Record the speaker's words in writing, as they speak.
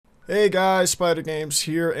Hey guys, Spider Games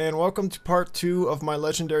here, and welcome to part 2 of my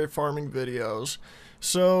legendary farming videos.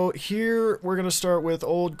 So here we're going to start with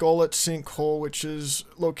Old Gullet Sinkhole, which is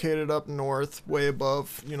located up north, way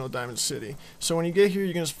above, Diamond City. So when you get here,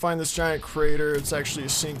 you're going to find this giant crater. It's actually a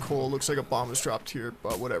sinkhole. Looks like a bomb was dropped here,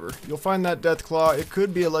 but whatever. You'll find that Death Claw. It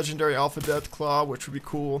could be a legendary Alpha Death Claw, which would be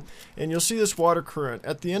cool. And you'll see this water current.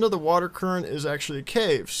 At the end of the water current is actually a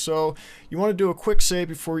cave. So you want to do a quick save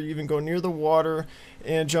before you even go near the water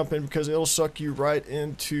and jump in, because it'll suck you right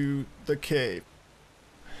into the cave.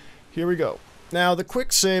 Here we go. Now, the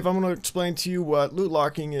quick save, I'm going to explain to you what loot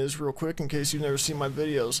locking is real quick in case you've never seen my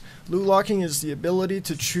videos. Loot locking is the ability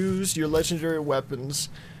to choose your legendary weapons.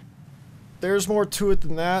 There's more to it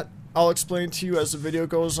than that. I'll explain to you as the video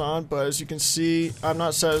goes on, but as you can see, I'm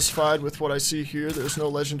not satisfied with what I see here. There's no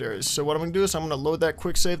legendaries. So what I'm going to do is I'm going to load that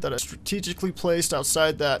quick save that I strategically placed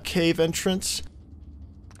outside that cave entrance.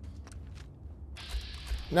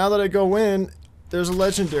 Now that I go in, there's a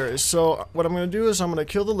legendary. So what I'm going to do is I'm going to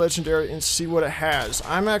kill the legendary and see what it has.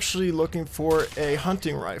 I'm actually looking for a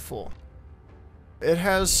hunting rifle. It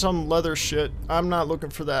has some leather shit. I'm not looking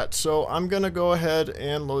for that. So I'm going to go ahead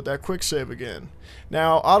and load that quick save again.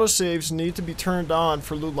 Now, autosaves need to be turned on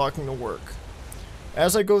for loot locking to work.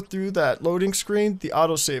 As I go through that loading screen, the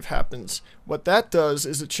autosave happens. What that does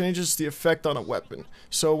is it changes the effect on a weapon.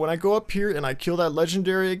 So when I go up here and I kill that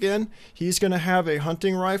legendary again, he's going to have a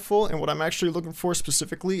hunting rifle, and what I'm actually looking for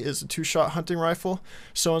specifically is a 2-shot hunting rifle.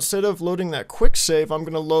 So instead of loading that quick save, I'm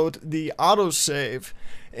going to load the autosave.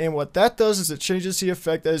 And what that does is it changes the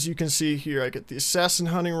effect. As you can see here, I get the assassin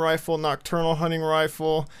hunting rifle, nocturnal hunting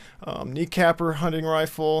rifle, kneecapper hunting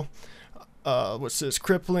rifle, what's this,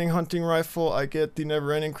 crippling hunting rifle. I get the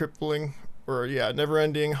never-ending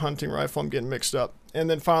never-ending hunting rifle. I'm getting mixed up. And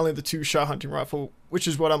then finally the 2-shot hunting rifle, which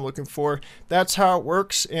is what I'm looking for. That's how it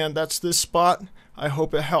works, and that's this spot. I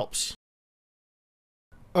hope it helps.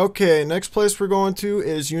 Okay, next place we're going to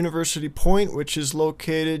is University Point, which is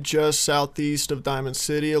located just southeast of Diamond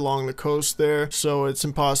City along the coast there, so it's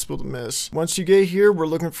impossible to miss. Once you get here, we're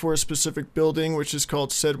looking for a specific building, which is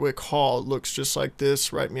called Sedgwick Hall. It looks just like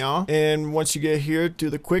this, right meow. And once you get here, do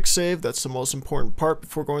the quick save. That's the most important part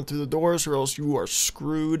before going through the doors, or else you are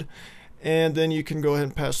screwed. And then you can go ahead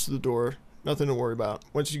and pass through the door. Nothing to worry about.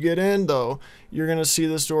 Once you get in, though, you're going to see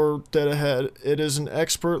this door dead ahead. It is an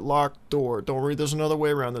expert locked door. Don't worry, there's another way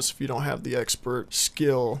around this if you don't have the expert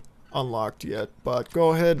skill unlocked yet. But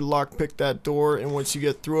go ahead and lockpick that door, and once you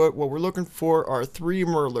get through it, what we're looking for are 3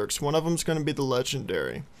 Murlocs. One of them is going to be the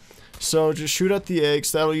legendary. So just shoot at the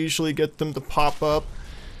eggs. That'll usually get them to pop up.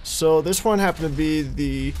 So this one happened to be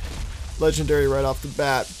the legendary right off the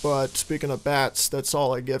bat, but speaking of bats, that's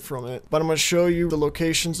all I get from it. But I'm going to show you the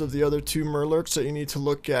locations of the other 2 Murlocs that you need to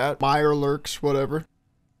look at. Mirelurks, whatever.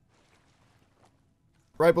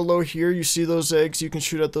 Right below here, you see those eggs. You can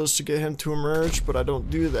shoot at those to get him to emerge, but I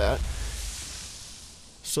don't do that.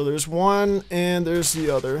 So there's one, and there's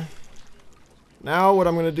the other. Now what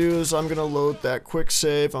I'm going to do is I'm going to load that quick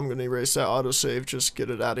save. I'm going to erase that autosave, just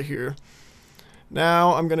get it out of here.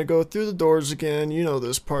 Now, I'm going to go through the doors again. You know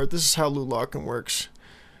this part. This is how loot locking works.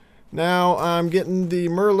 Now, I'm getting the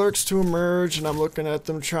Murlocs to emerge, and I'm looking at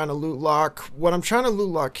them trying to loot lock. What I'm trying to loot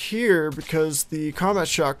lock here, because the combat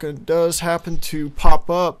shotgun does happen to pop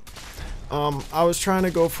up, I was trying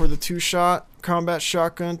to go for the 2-shot combat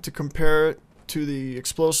shotgun to compare it to the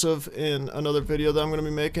explosive in another video that I'm going to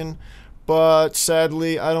be making. But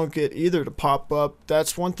sadly, I don't get either to pop up.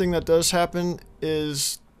 That's one thing that does happen,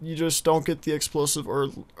 is you just don't get the explosive or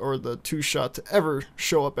the 2-shot to ever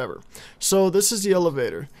show up ever. So this is the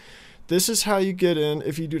elevator. This is how you get in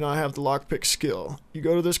if you do not have the lockpick skill. You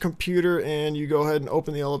go to this computer and you go ahead and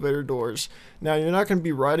open the elevator doors. Now you're not going to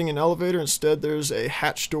be riding an elevator. Instead, there's a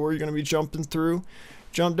hatch door you're going to be jumping through.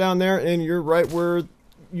 Jump down there and you're right where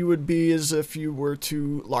you would be as if you were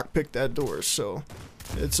to lockpick that door. So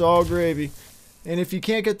it's all gravy. And if you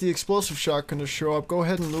can't get the explosive shotgun to show up, go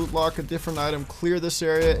ahead and loot lock a different item, clear this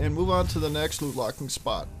area, and move on to the next loot locking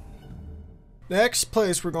spot. Next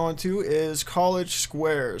place we're going to is College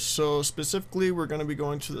Square. So specifically, we're going to be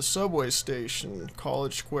going to the subway station,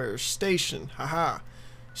 College Square Station. Haha.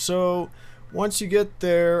 So once you get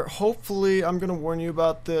there, hopefully, I'm going to warn you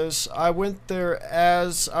about this. I went there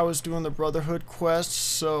as I was doing the Brotherhood quests,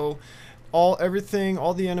 so all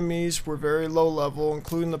the enemies were very low level,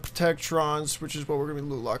 including the Protectrons, which is what we're going to be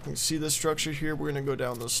loot locking. See this structure here? We're going to go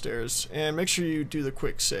down those stairs. And make sure you do the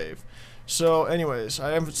quick save. So anyways,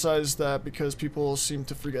 I emphasize that because people seem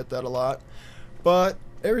to forget that a lot. But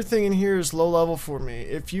everything in here is low level for me.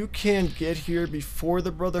 If you can get here before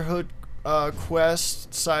the Brotherhood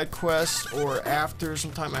quest, side quest, or after,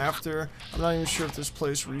 sometime after. I'm not even sure if this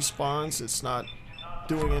place respawns. It's not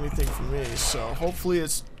doing anything for me, so hopefully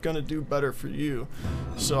it's gonna do better for you.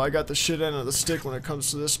 So I got the shit end of the stick when it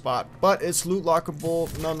comes to this spot, but it's loot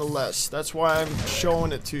lockable nonetheless. That's why I'm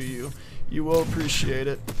showing it to you. You will appreciate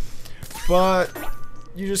it. But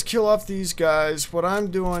you just kill off these guys. What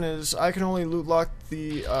I'm doing is I can only loot lock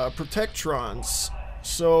the protectrons.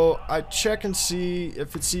 So I check and see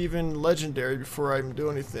if it's even legendary before I even do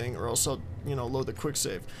anything, or else I'll, you know, load the quick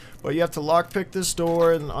save. But you have to lockpick this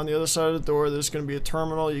door, and on the other side of the door there's going to be a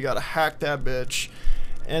terminal. You got to hack that bitch,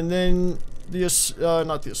 and then the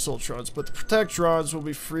not the assaultrons, but the protectrons will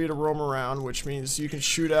be free to roam around, which means you can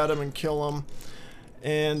shoot at them and kill them,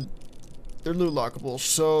 and they're loot lockable.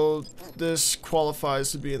 So this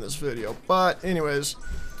qualifies to be in this video. But anyways.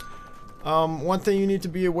 One thing you need to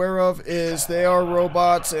be aware of is they are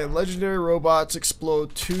robots, and legendary robots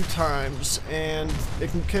explode 2 times, and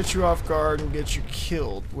it can catch you off guard and get you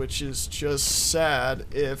killed, which is just sad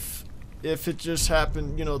if it just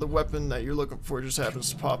happened, you know, the weapon that you're looking for just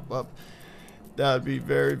happens to pop up. That would be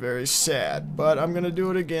very, very sad. But I'm gonna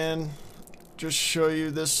do it again, just show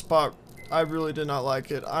you this spot. I really did not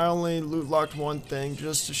like it. I only loot locked one thing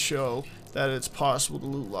just to show that it's possible to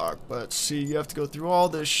loot lock, but see, you have to go through all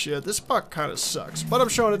this shit. This spot kind of sucks, but I'm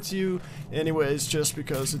showing it to you anyways just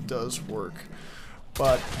because it does work.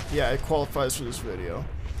 But yeah, it qualifies for this video.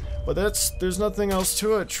 But there's nothing else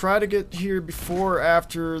to it. Try to get here before or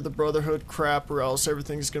after the Brotherhood crap, or else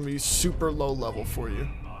everything's gonna be super low level for you.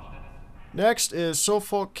 Next is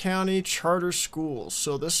Suffolk County Charter School.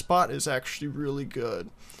 So this spot is actually really good.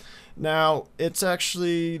 Now, it's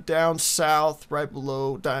actually down south, right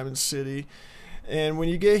below Diamond City. And when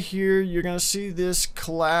you get here, you're going to see this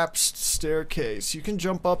collapsed staircase. You can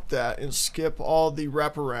jump up that and skip all the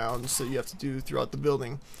wraparounds that you have to do throughout the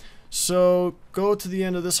building. So, go to the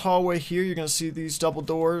end of this hallway here. You're going to see these double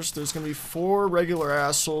doors. There's going to be 4 regular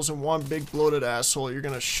assholes and 1 big bloated asshole. You're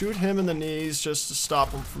going to shoot him in the knees just to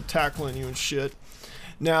stop him from tackling you and shit.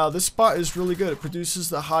 Now, this spot is really good. It produces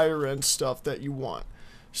the higher end stuff that you want.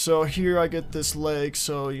 So here I get this leg,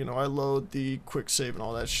 so you know I load the quick save and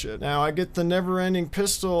all that shit. Now I get the never-ending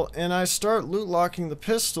pistol, and I start loot locking the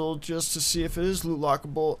pistol just to see if it is loot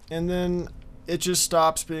lockable, and then it just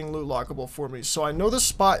stops being loot lockable for me. So I know this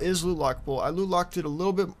spot is loot lockable. I loot locked it a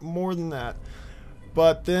little bit more than that,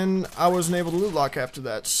 but then I wasn't able to loot lock after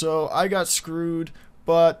that, so I got screwed.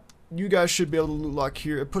 But you guys should be able to loot lock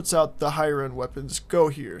here. It puts out the higher end weapons. Go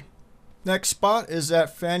here. Next spot is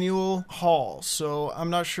at Faneuil Hall. So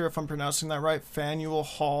I'm not sure if I'm pronouncing that right. Faneuil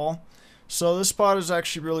Hall. So this spot is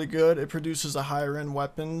actually really good. It produces the higher end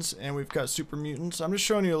weapons, and we've got super mutants. I'm just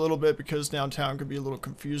showing you a little bit because downtown could be a little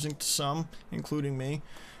confusing to some, including me.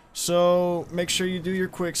 So make sure you do your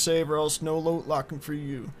quick save, or else no loot locking for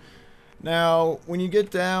you. Now when you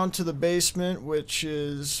get down to the basement, which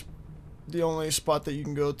is the only spot that you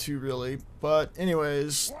can go to really, but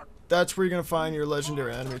anyways, that's where you're going to find your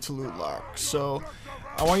legendary enemy to loot lock. So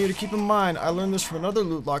I want you to keep in mind, I learned this from another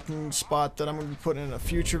loot locking spot that I'm going to be putting in a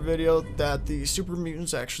future video, that the super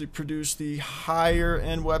mutants actually produce the higher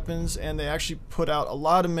end weapons, and they actually put out a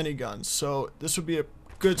lot of miniguns. So this would be a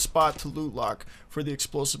good spot to loot lock for the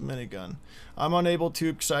explosive minigun. I'm unable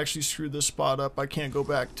to because I actually screwed this spot up. I can't go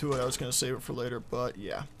back to it. I was going to save it for later, but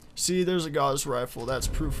yeah. See, there's a Gauss rifle. That's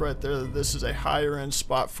proof right there that this is a higher end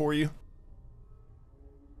spot for you.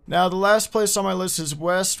 Now the last place on my list is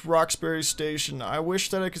West Roxbury Station. I wish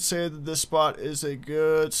that I could say that this spot is a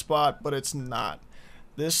good spot, but it's not.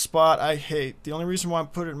 This spot I hate. The only reason why I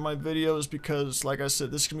put it in my video is because, like I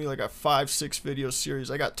said, this is going to be like a 5-6 video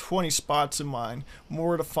series. I got 20 spots in mind,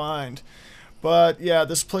 more to find. But yeah,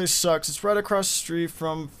 this place sucks. It's right across the street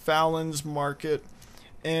from Fallon's Market.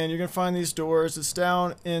 And you're going to find these doors. It's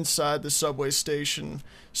down inside the subway station.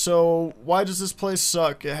 So why does this place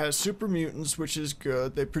suck? It has super mutants, which is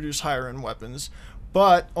good. They produce higher end weapons.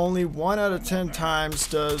 But only 1 out of 10 times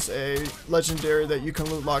does a legendary that you can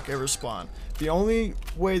loot lock ever spawn. The only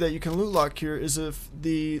way that you can loot lock here is if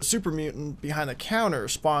the super mutant behind the counter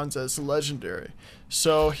spawns as a legendary.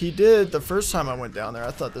 So he did the first time I went down there.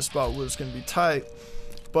 I thought this spot was going to be tight.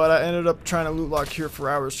 But I ended up trying to loot lock here for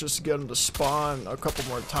hours just to get him to spawn a couple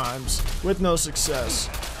more times with no success.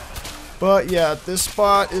 But yeah, this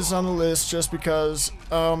spot is on the list just because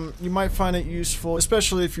you might find it useful,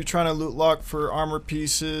 especially if you're trying to loot lock for armor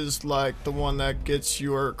pieces, like the one that gets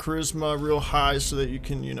your charisma real high so that you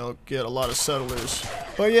can, you know, get a lot of settlers.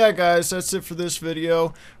 But yeah, guys, that's it for this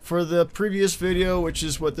video. For the previous video, which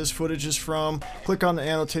is what this footage is from, click on the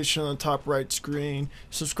annotation on the top right screen.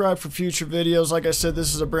 Subscribe for future videos. Like I said,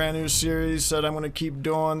 this is a brand new series that I'm going to keep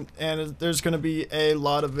doing, and there's going to be a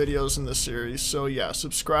lot of videos in this series. So yeah,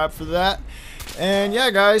 subscribe for that. And yeah,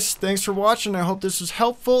 guys, thanks for watching. I hope this was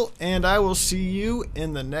helpful, and I will see you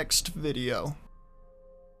in the next video.